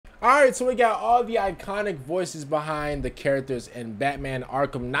Alright, so we got all the iconic voices behind the characters in Batman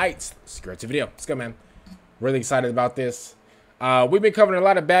Arkham Knight's secret video. Let's go, man. Really excited about this. We've been covering a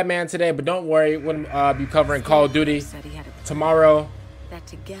lot of Batman today, but don't worry, we'll be covering Call of Duty tomorrow. That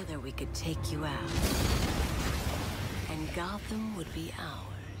together we could take you out, and Gotham would be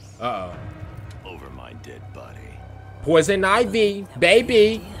ours. Uh-oh. Over my dead body. Poison Ivy,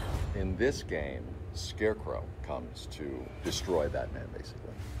 baby. In this game, Scarecrow comes to destroy Batman, basically.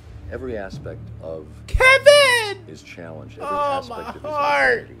 Every aspect of Kevin is challenged. Every Oh, my aspect of his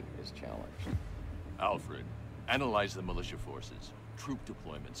heart. identity is challenged. Alfred, analyze the militia forces, troop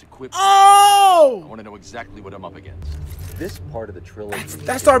deployments, equipment. Oh! I want to know exactly what I'm up against. This part of the trilogy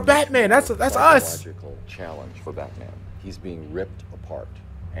That's our Batman. That's us. Psychological challenge for Batman. He's being ripped apart,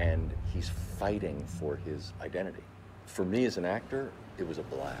 and he's fighting for his identity. For me as an actor, it was a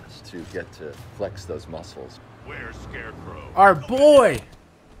blast to get to flex those muscles. Where's Scarecrow? Our boy.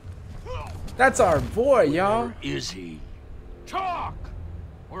 That's our boy, y'all. Where is he? Talk,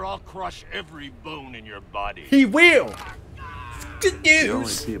 or I'll crush every bone in your body. He will. Good The only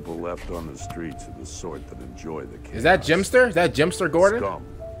news. people left on the streets are the sort that enjoy the chaos. Is that Jimster? Is that Jimster Gordon? Scum,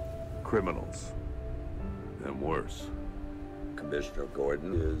 criminals, and worse. Commissioner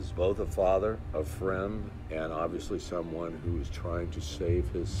Gordon is both a father, a friend, and obviously someone who is trying to save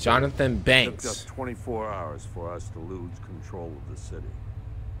his city. Jonathan It took Banks. us 24 hours for us to lose control of the city.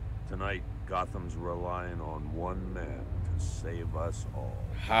 Tonight, Gotham's relying on one man to save us all.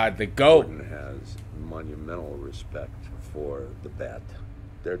 Hard to go. Gordon has monumental respect for the Bat.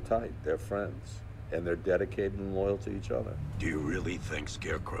 They're tight, they're friends, and they're dedicated and loyal to each other. Do you really think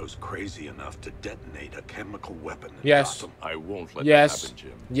Scarecrow's crazy enough to detonate a chemical weapon in Yes. Gotham? I won't let Yes. that happen,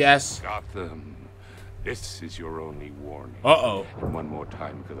 Jim. Yes. Gotham, this is your only warning. Uh-oh. And one more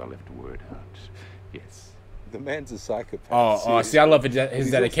time, because I left a word out. Yes. The man's a psychopath. Oh, see, I love his He's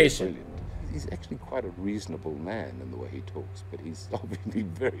also dedication. brilliant. He's actually quite a reasonable man in the way he talks, but he's obviously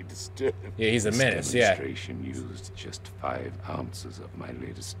very disturbed. Yeah, he's a This menace, yeah. demonstration used just 5 ounces of my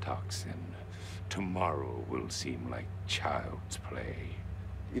latest toxin. Tomorrow will seem like child's play.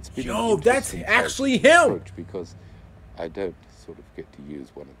 It's been Yo, an that's interesting actually him. approach because I don't sort of get to use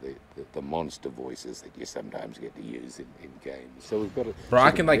one of the monster voices that you sometimes get to use in games. So we've got to. Bro,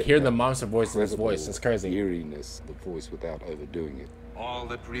 I can like hear the monster voice in his voice. It's crazy. Eeriness, the voice without overdoing it. All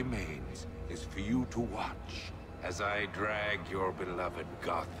that remains is for you to watch as I drag your beloved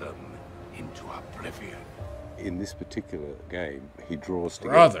Gotham into oblivion. In this particular game, he draws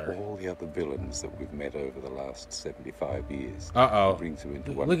Brother. together all the other villains that we've met over the last 75 years. Uh-oh. Brings them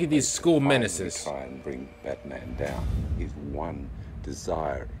into one Look at these place to school finally menaces. Try and bring Batman down. His one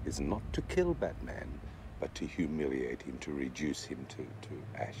desire is not to kill Batman, but to humiliate him, to reduce him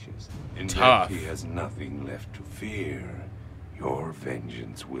to ashes. And Tough. yet he has nothing left to fear. Your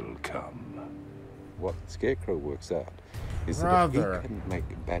vengeance will come. What Scarecrow works out is Brother. that if he can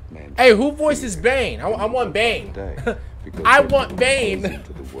make Batman. Hey, who voices Bane? I want Bane. I want Bane.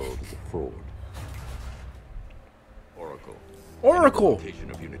 Into the world as a fraud. Oracle. Oracle. Location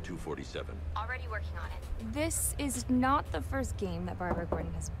of Unit 247. Already working on it. This is not the first game that Barbara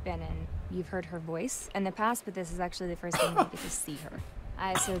Gordon has been in. You've heard her voice in the past, but this is actually the first game you get to see her.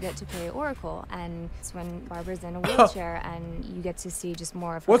 I still get to play Oracle, and it's when Barbara's in a wheelchair, and you get to see just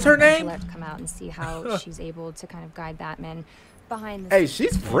more of her, What's her kind of name? intellect come out and see how she's able to kind of guide Batman behind the Hey,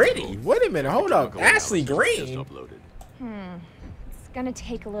 scenes. she's pretty. Wait a minute. Hold up. Ashley Just Greene. uploaded. It's gonna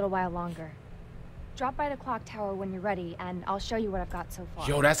take a little while longer. Drop by the clock tower when you're ready, and I'll show you what I've got so far.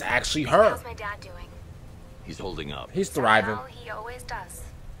 Yo, that's actually her. How's my dad doing? He's holding up. He's thriving. Well, he always does.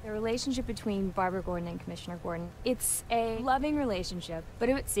 The relationship between Barbara Gordon and Commissioner Gordon, it's a loving relationship, but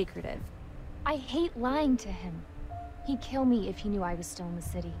it's secretive. I hate lying to him. He'd kill me if he knew I was still in the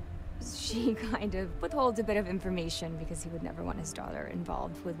city. She kind of withholds a bit of information because he would never want his daughter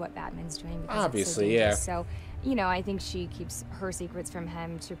involved with what Batman's doing. Because Obviously, it's so yeah. dangerous. So, you know, I think she keeps her secrets from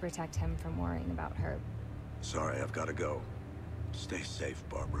him to protect him from worrying about her. Sorry, I've got to go. Stay safe,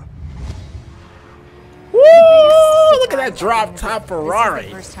 Barbara. Woo! Look at that drop top This is Ferrari.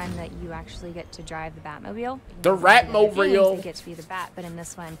 the first time that you actually get to drive the Batmobile. The Ratmobile. You get to be the Bat, but in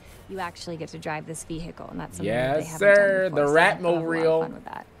this one, you actually get to drive this vehicle, and that's something Yes, that they haven't done sir, before, the so I have a lot of Ratmobile. fun with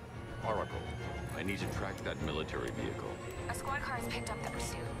that. Oracle, I need to track that military vehicle. A squad car has picked up the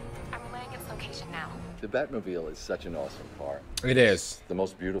pursuit. I'm relaying its location now. The Batmobile is such an awesome car. It is. The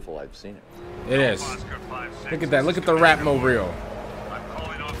most beautiful I've seen it. It is. Oscar 5-6. Look at that. Look at the Ratmobile. I'm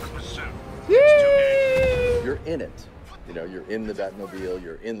calling off the pursuit. Yay! You're in it. You know, you're in the Batmobile,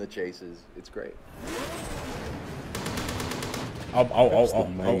 you're in the chases. It's great. Perhaps the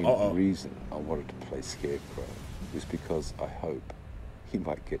main reason I wanted to play Scarecrow was because I hope he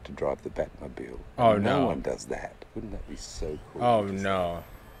might get to drive the Batmobile. Oh, no no. one does that. Wouldn't that be so cool? Oh, to no.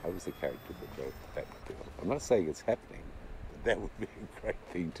 say, I was the character that drove the Batmobile. I'm not saying it's happening, but that would be a great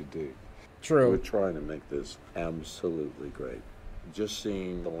thing to do. True. We're trying to make this absolutely great. Just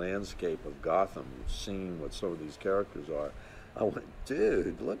seeing the landscape of Gotham, seeing what some of these characters are, I went,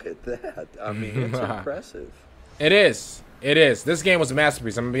 dude, look at that. I mean, it's impressive. It is. It is. This game was a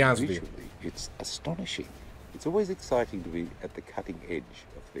masterpiece. I'm going to be honest with you. Visually, it's astonishing. It's always exciting to be at the cutting edge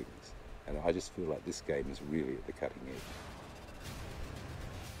of things. And I just feel like this game is really at the cutting edge.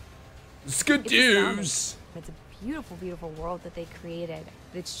 It's good news. It's a beautiful, beautiful world that they created.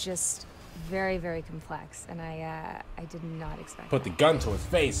 It's just very, very complex, and I did not expect Put the gun to his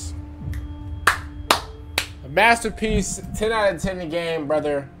face. A masterpiece. 10 out of 10 game,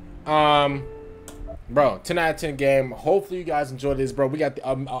 brother. Bro, 10 out of 10 game. Hopefully you guys enjoyed this, bro. We got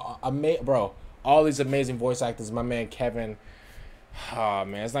the bro, all these amazing voice actors. My man Kevin. Oh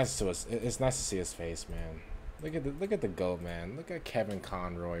man, it's nice to it's nice to see his face, man. Look at the GOAT, man. Look at Kevin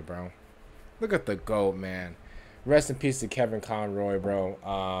Conroy, bro. Look at the GOAT, man. Rest in peace to Kevin Conroy,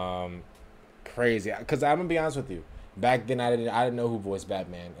 bro. Crazy. Cause I'm gonna be honest with you. Back then I didn't know who voiced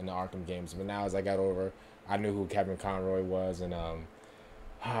Batman in the Arkham games, but now as I got over, I knew who Kevin Conroy was, and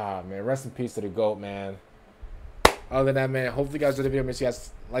man, rest in peace to the GOAT, man. Other than that, man, hopefully you guys enjoyed the video. Make sure you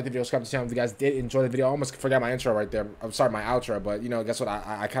guys like the video, subscribe to the channel. If you guys did enjoy the video, I almost forgot my intro right there. I'm sorry, my outro, but you know, guess what?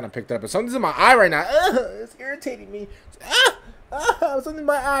 I kind of picked it up. But something's in my eye right now. It's irritating me. Something in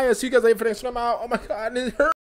my eye. I'll see you guys later for the next one. I'm out. Oh my god, it hurts.